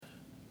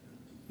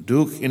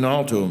Duc in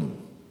altum,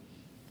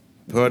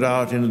 put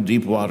out into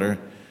deep water,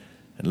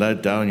 and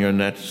let down your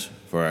nets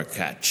for a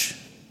catch.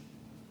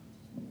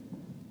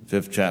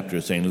 5th chapter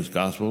of St. Luke's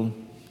Gospel,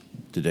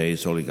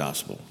 today's Holy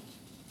Gospel.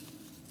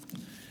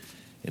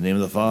 In the name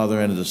of the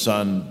Father, and of the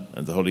Son, and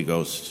of the Holy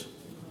Ghost.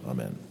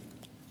 Amen.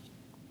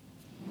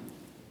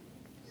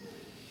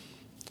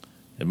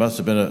 It must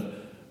have been a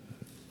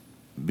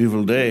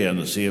beautiful day on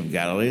the Sea of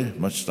Galilee,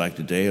 much like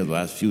the day of the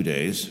last few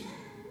days.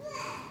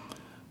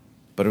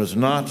 But it was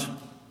not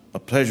a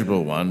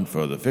pleasurable one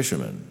for the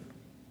fishermen,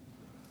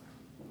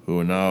 who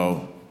were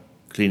now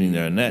cleaning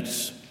their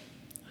nets,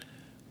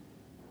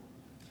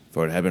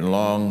 for it had been a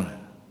long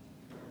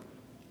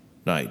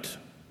night.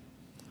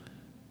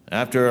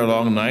 After a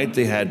long night,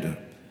 they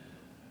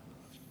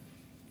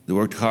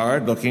worked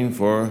hard looking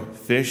for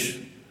fish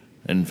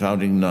and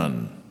finding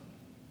none.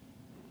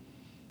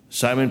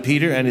 Simon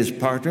Peter and his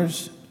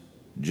partners,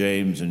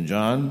 James and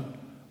John,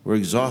 were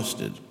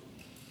exhausted,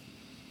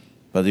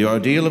 but the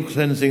ordeal of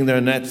cleansing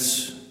their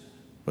nets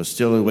was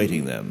still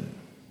awaiting them.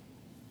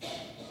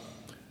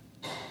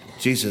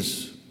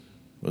 Jesus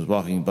was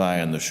walking by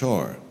on the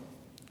shore,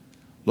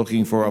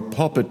 looking for a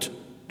pulpit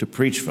to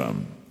preach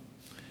from.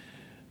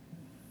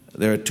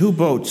 There are 2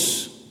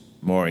 boats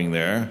mooring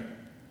there.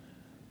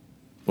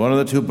 One of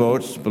the 2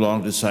 boats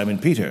belonged to Simon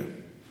Peter.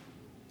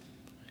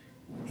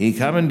 He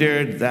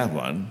commandeered that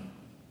one.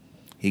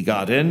 He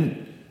got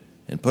in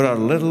and put out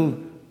a little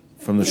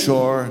from the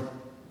shore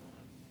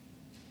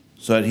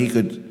so that he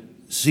could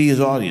see his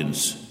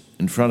audience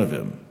in front of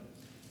him.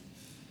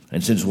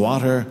 And since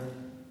water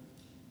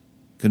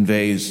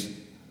conveys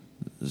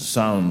the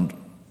sound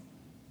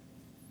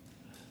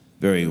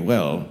very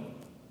well,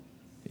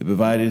 it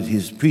provided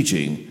his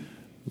preaching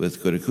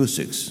with good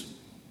acoustics.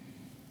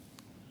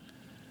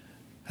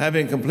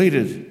 Having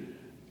completed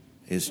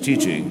his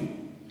teaching,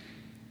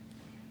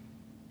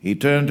 he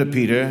turned to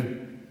Peter,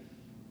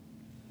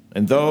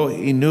 and though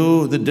he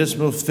knew the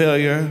dismal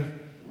failure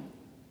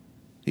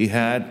he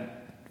had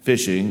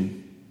fishing,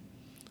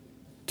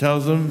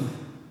 tells him,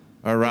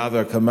 or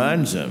rather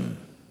commands him,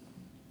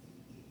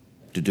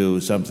 to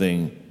do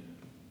something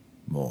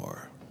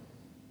more.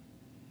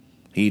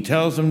 He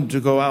tells them to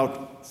go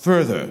out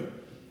further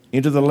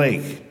into the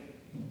lake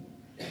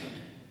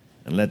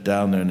and let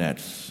down their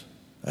nets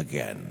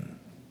again.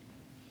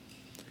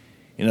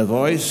 In a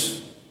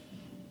voice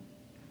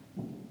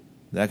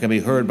that can be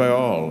heard by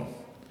all,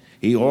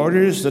 he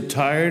orders the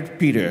tired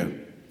Peter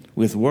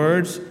with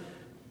words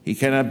he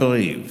cannot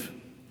believe.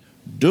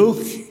 Duc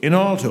in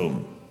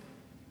altum,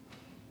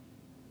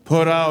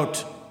 put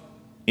out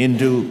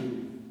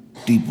into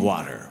deep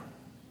water.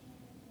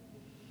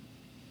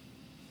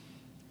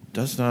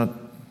 Does not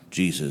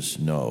Jesus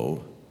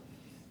know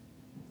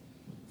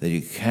that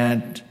you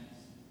can't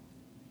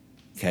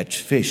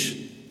catch fish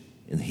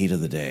in the heat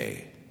of the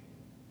day?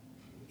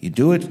 You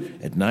do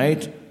it at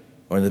night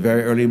or in the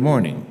very early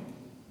morning.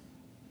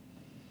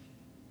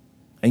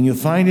 And you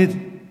find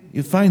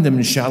them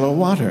in shallow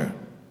water,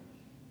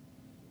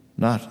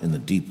 not in the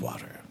deep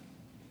water.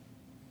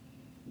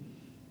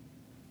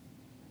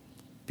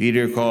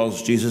 Peter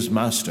calls Jesus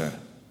Master,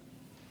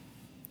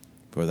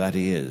 for that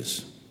he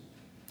is,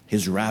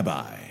 his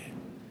rabbi,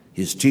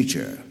 his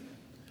teacher,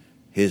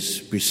 his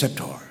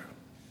preceptor.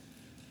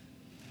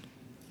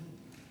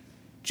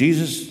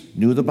 Jesus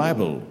knew the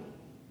Bible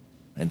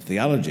and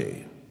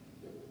theology,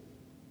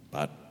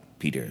 but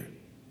Peter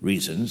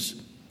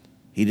reasons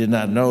he did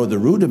not know the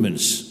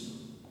rudiments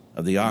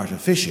of the art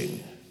of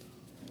fishing,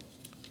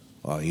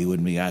 or he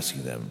wouldn't be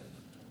asking them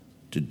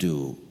to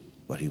do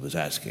what he was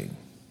asking.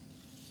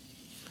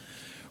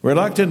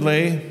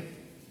 Reluctantly,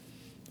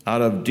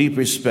 out of deep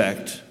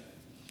respect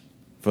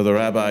for the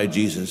Rabbi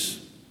Jesus,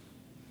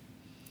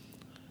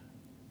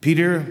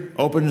 Peter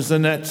opens the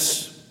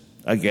nets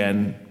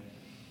again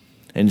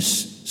and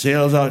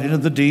sails out into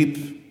the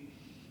deep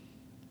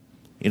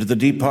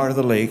part of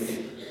the lake,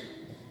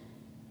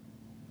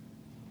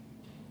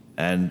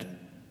 and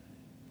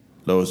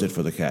lowers it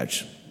for the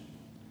catch.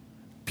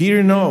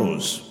 Peter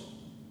knows,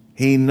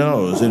 he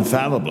knows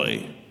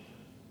infallibly,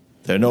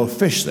 there are no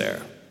fish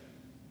there,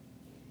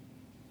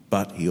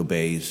 but he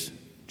obeys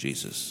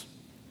Jesus.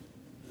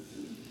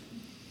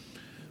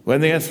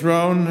 When they had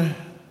thrown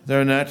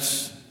their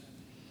nets,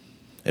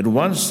 at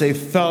once they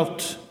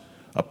felt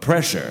a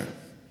pressure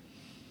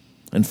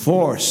and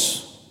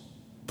force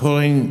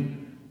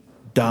pulling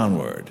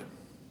downward.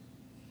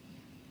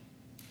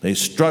 They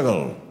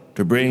struggled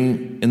to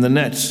bring in the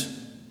nets,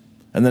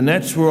 and the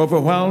nets were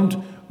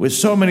overwhelmed with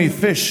so many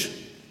fish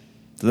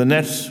that the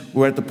nets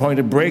were at the point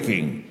of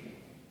breaking.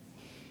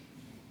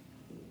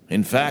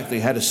 In fact, they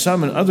had to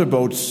summon other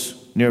boats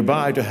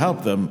nearby to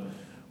help them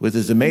with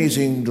this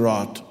amazing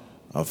draught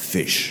of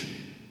fish.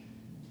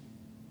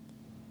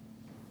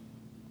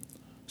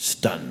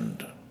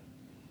 Stunned,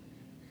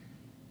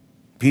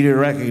 Peter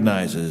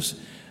recognizes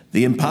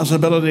the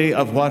impossibility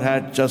of what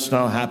had just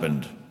now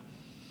happened,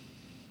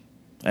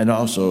 and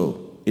also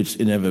its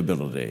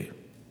inevitability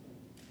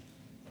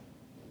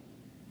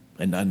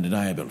and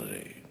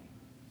undeniability.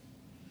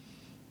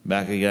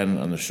 Back again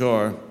on the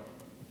shore,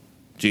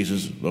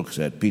 Jesus looks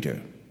at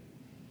Peter,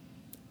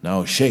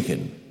 now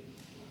shaken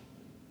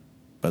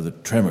by the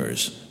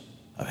tremors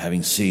of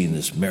having seen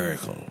this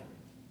miracle,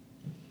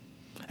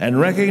 and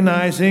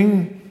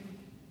recognizing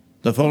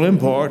the full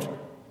import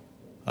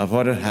of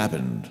what had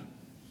happened.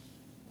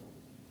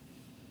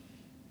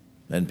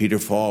 Then Peter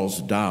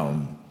falls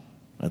down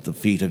at the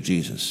feet of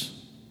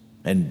Jesus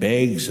and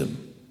begs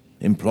him,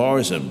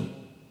 implores him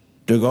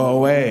to go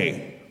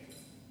away,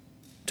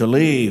 to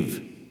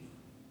leave.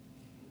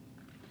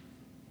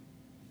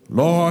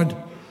 Lord,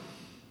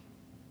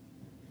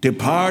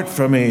 depart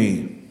from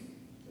me.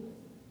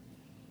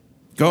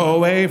 Go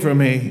away from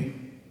me,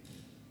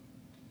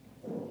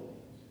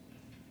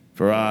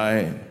 for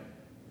I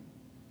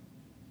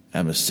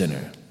am a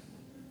sinner.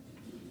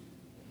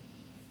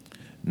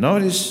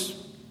 Notice,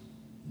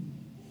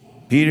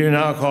 Peter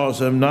now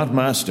calls him not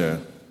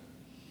master,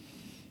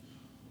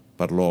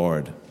 but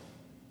Lord,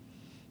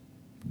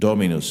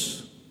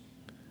 Dominus,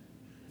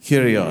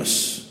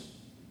 Kyrios,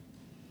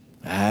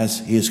 as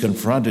he is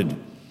confronted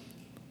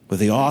with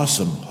the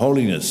awesome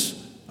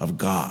holiness of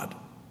God.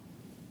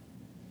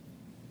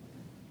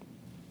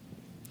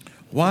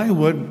 Why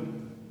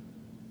would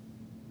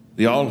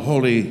the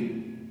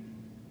all-holy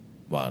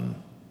one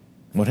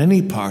want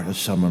any part of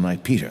someone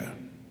like Peter?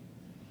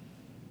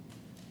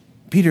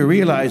 Peter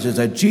realizes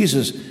that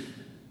Jesus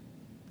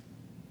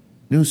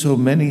knew so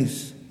many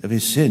of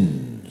his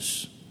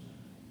sins,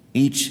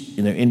 each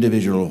in their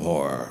individual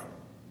horror.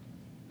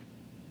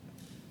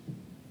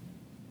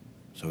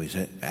 So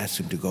he asked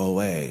him to go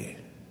away.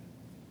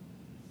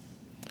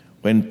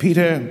 When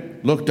Peter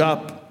looked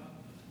up,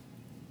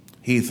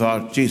 he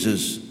thought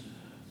Jesus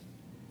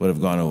would have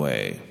gone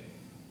away.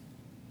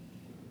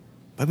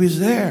 But he's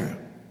there,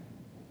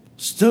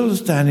 still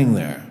standing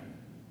there.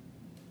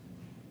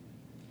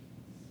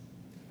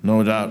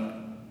 No doubt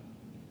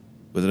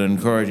with an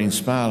encouraging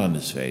smile on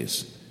his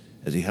face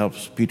as he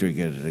helps Peter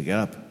get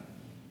up.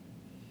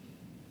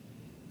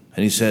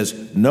 And he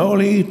says,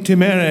 Noli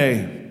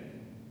timere,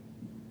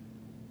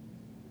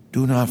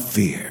 do not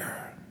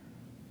fear.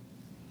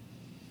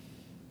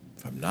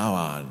 From now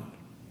on,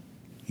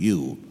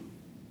 you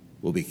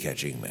will be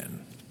catching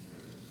men.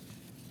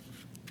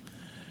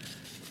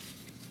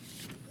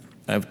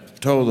 I've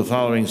told the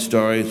following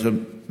story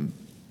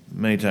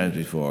many times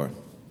before,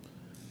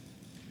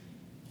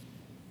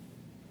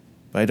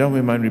 but I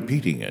don't mind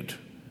repeating it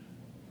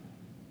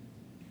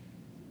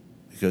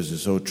because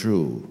it's so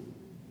true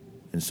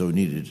and so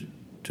needed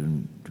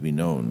to be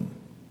known.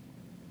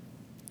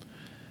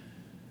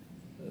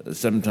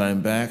 Some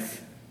time back,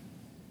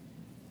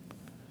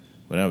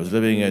 when I was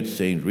living at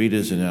St.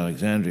 Rita's in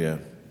Alexandria,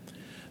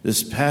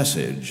 this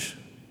passage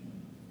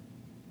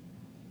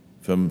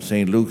from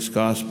St. Luke's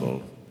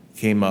Gospel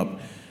came up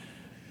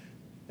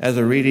as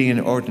a reading in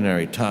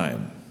ordinary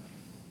time.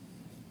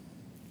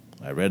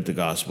 I read the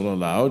Gospel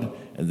aloud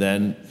and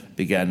then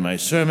began my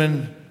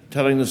sermon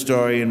telling the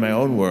story in my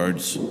own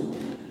words,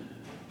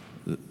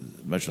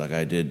 much like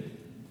I did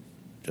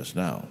just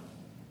now.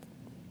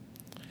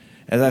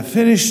 As I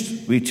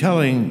finished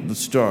retelling the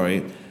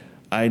story,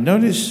 I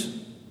noticed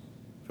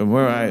from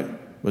where I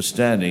was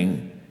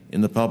standing in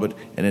the pulpit,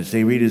 and at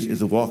St. Rita's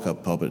is a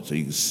walk-up pulpit, so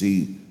you can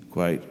see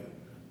quite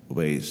a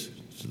ways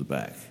to the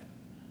back.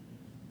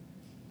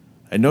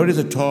 I noticed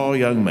a tall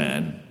young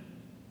man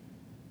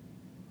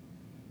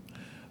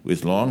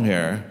with long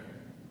hair,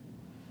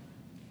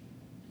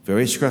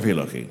 very scruffy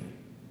looking,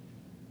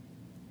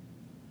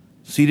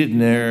 seated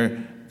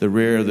near the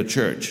rear of the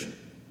church.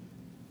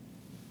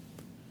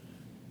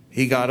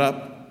 He got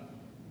up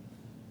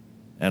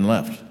and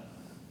left.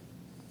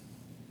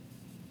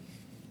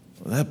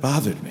 Well, that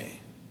bothered me.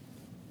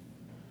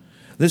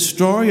 This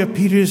story of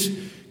Peter's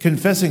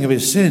confessing of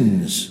his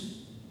sins,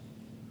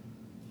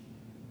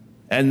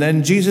 and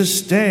then Jesus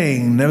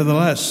staying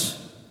nevertheless.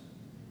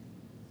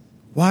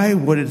 Why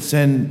would it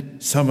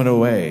send someone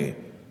away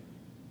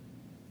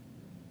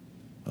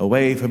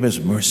from his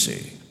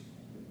mercy?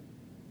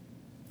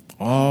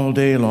 All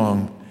day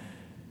long,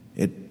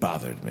 it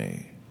bothered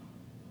me.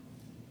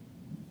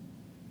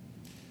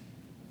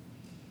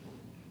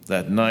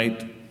 That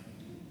night,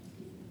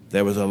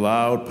 there was a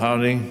loud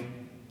pounding.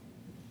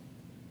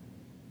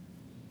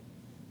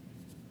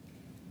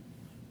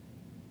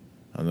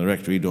 On the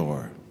rectory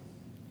door,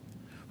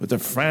 with a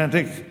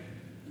frantic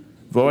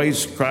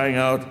voice crying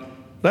out,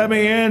 "Let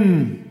me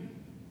in!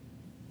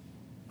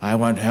 I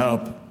want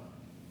help."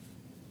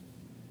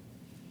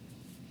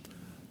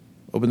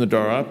 Opened the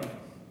door up,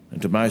 and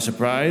to my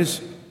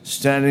surprise,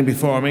 standing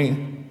before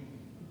me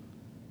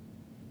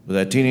was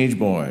that teenage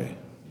boy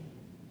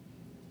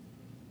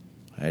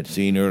I had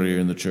seen earlier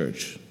in the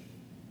church.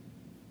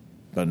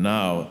 But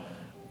now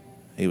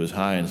he was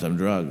high on some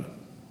drug.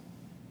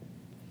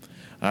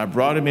 I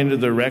brought him into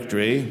the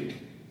rectory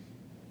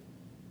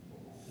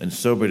and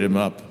sobered him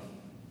up.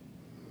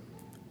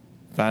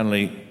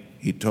 Finally,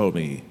 he told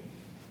me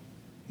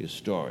his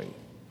story.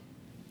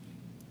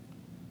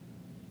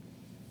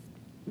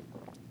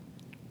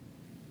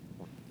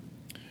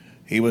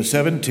 He was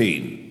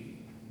 17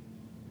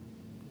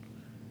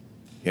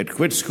 He had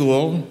quit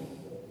school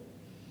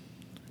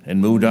and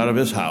moved out of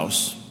his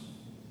house,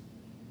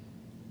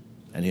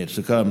 and he had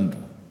succumbed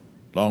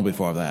long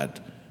before that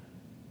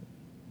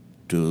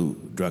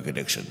to drug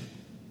addiction,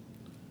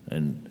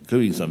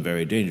 including some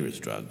very dangerous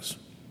drugs.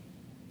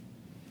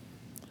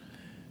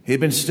 He'd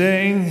been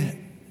staying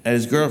at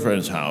his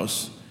girlfriend's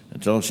house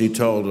until she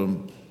told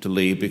him to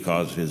leave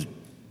because of his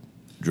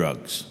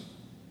drugs.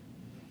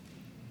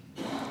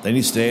 Then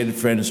he stayed at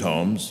friends'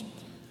 homes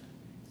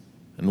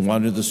and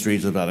wandered the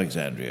streets of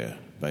Alexandria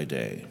by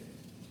day.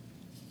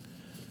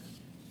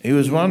 He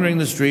was wandering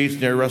the streets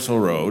near Russell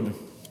Road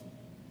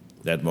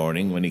that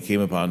morning when he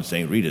came upon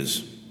St.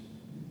 Rita's.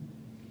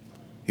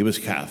 He was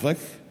Catholic,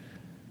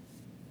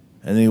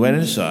 and he went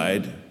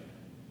inside,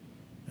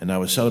 and I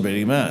was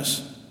celebrating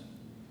Mass.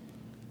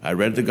 I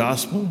read the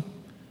Gospel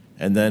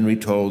and then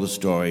retold the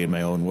story in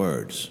my own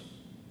words.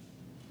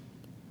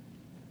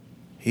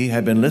 He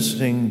had been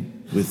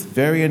listening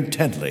very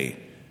intently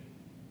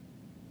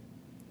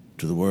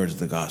to the words of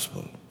the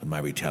Gospel in my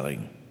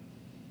retelling.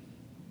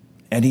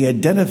 And he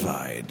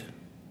identified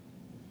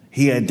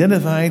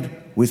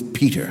with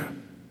Peter.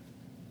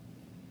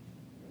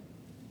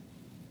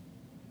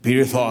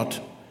 Peter thought,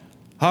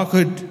 how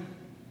could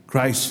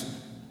Christ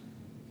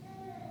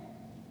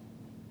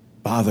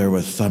bother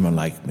with someone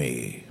like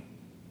me?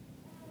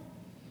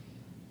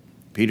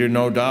 Peter,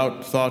 no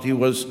doubt, thought he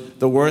was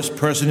the worst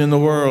person in the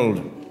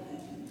world.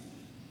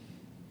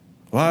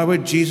 Why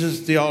would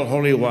Jesus, the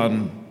All-Holy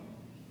One,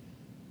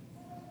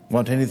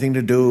 want anything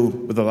to do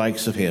with the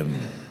likes of him?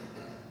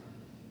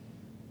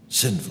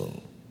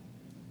 Sinful,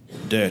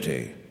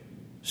 dirty,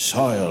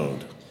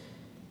 soiled,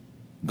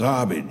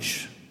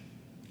 garbage,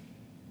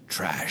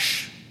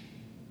 trash.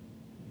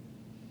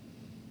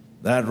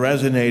 That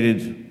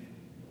resonated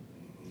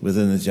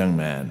within this young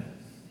man.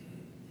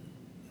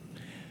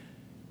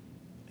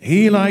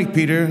 He, like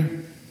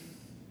Peter,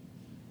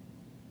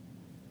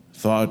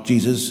 thought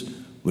Jesus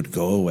would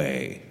go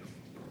away,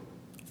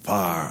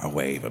 far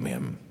away from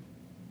him.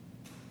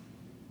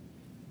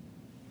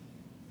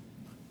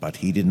 But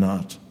he did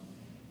not.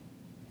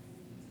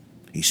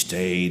 He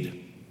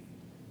stayed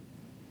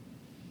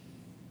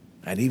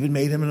and even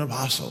made him an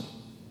apostle.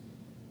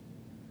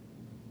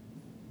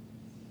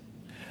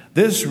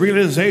 This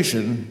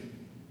realization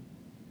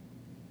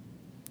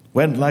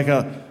went like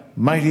a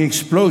mighty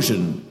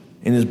explosion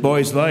in his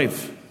boy's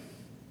life.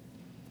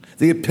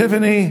 The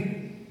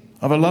epiphany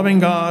of a loving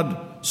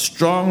God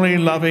strongly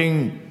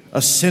loving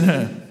a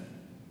sinner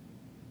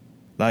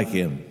like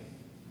him.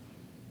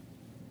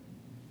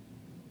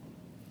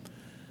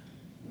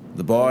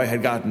 The boy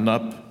had gotten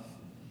up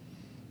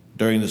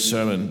during the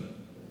sermon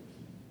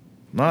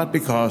not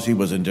because he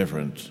was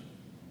indifferent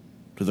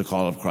to the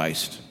call of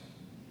Christ,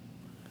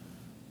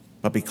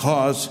 but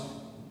because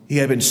he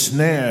had been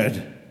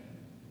snared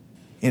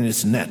in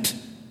its net.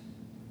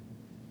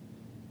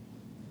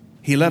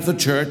 He left the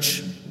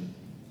church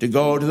to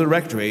go to the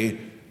rectory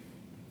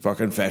for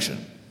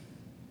confession.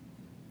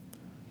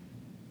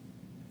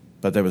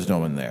 But there was no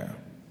one there.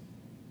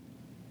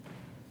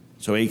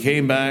 So he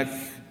came back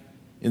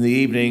in the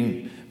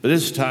evening, but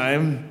this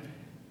time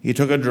he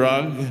took a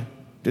drug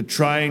to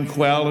try and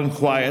quell and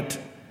quiet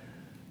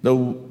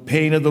the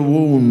pain of the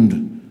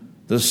wound.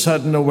 The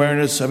sudden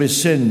awareness of his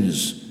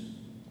sins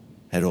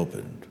had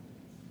opened.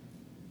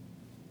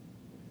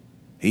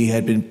 He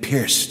had been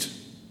pierced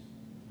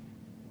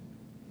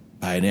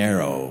by an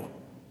arrow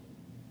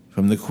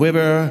from the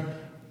quiver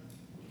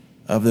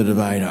of the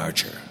divine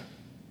archer.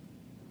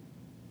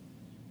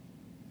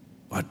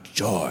 What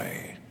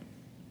joy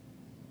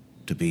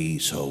to be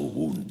so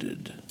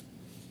wounded.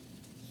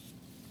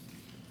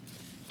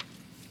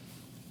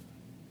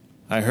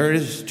 I heard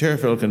his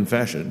tearful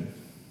confession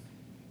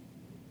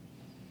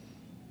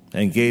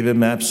and gave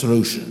him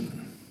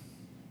absolution.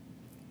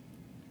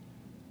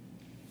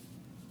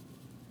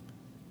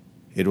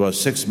 It was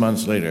 6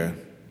 months later.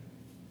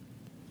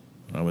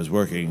 I was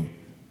washing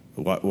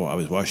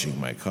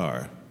my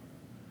car,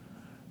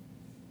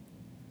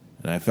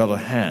 and I felt a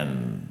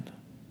hand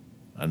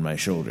on my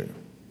shoulder.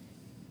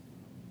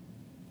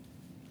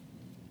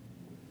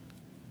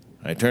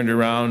 I turned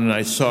around and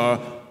I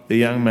saw the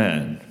young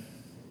man,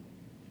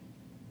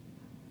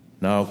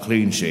 now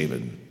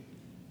clean-shaven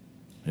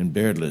and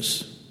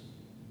beardless,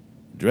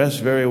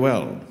 dressed very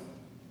well,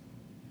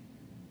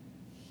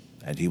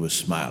 and he was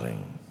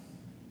smiling.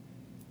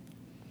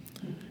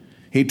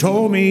 He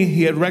told me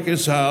he had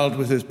reconciled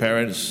with his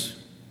parents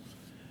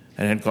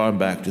and had gone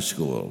back to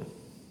school.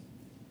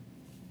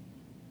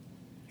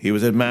 He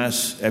was at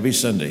Mass every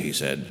Sunday, he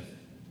said,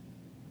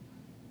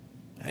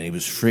 and he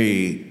was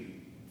free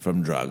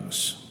from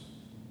drugs.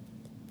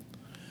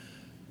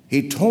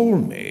 He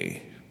told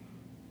me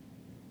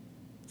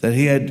that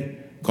he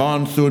had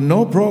gone through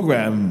no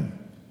program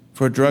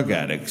for drug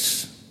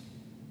addicts.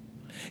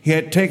 He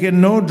had taken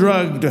no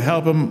drug to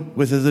help him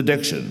with his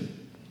addiction,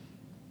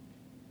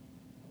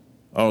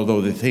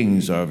 although the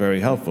things are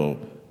very helpful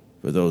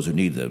for those who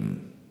need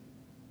them.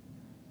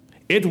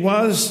 It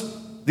was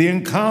the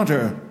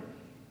encounter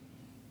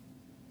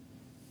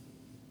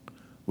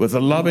with a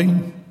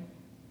loving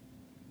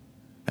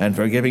and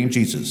forgiving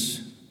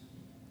Jesus,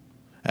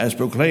 as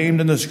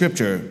proclaimed in the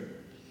Scripture.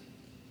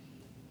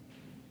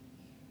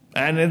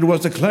 And it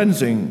was the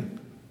cleansing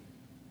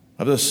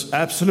of the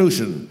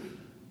absolution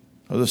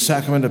of the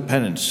sacrament of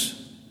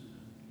penance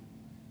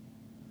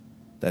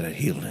that had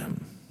healed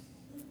him.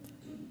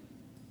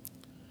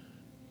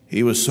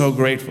 He was so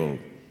grateful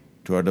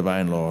to our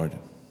divine Lord,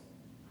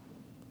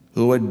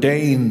 who had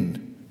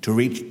deigned to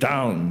reach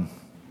down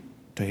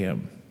to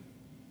him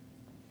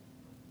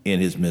in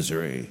his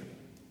misery,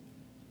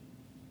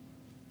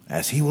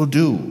 as he will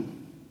do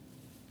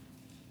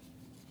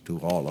to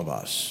all of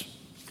us.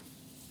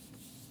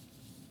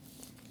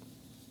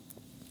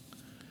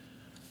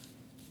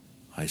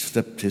 I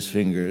slipped his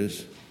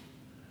fingers.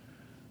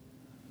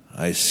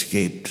 I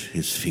escaped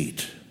his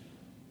feet.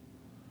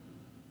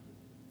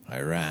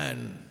 I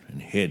ran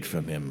and hid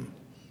from him.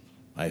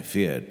 I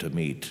feared to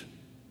meet.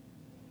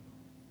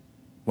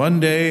 One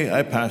day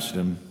I passed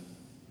him,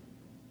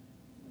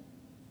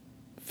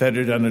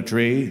 fettered on a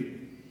tree.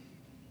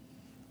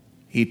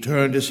 He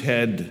turned his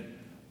head,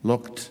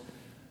 looked,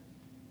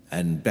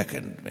 and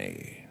beckoned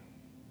me.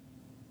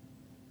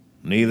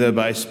 Neither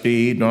by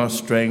speed nor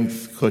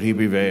strength could he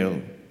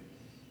prevail.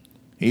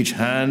 Each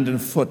hand and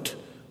foot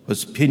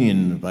was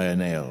pinioned by a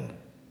nail.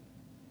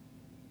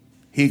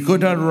 He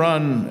could not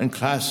run and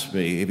clasp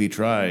me if he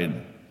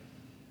tried,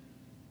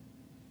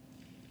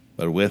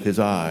 but with his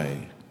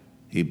eye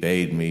he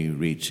bade me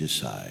reach his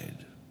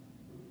side.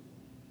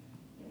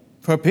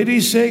 For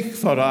pity's sake,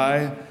 thought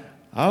I,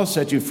 I'll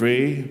set you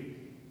free.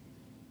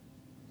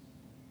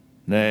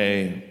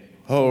 Nay,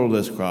 hold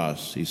this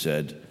cross, he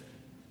said,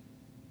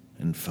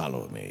 and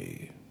follow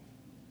me.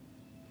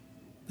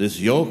 This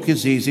yoke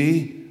is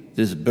easy,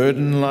 this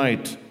burden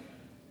light,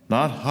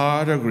 not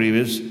hard or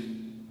grievous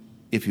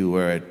if you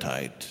wear it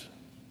tight.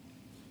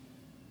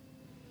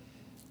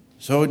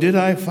 So did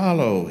I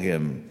follow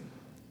him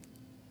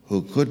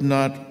who could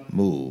not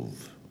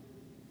move,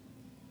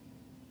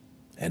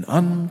 an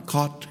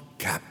uncaught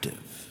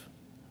captive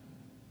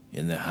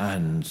in the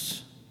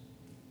hands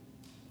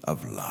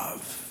of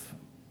love.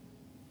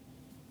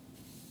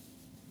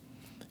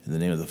 In the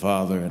name of the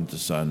Father, and the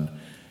Son,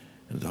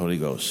 and the Holy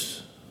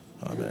Ghost.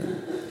 Amen.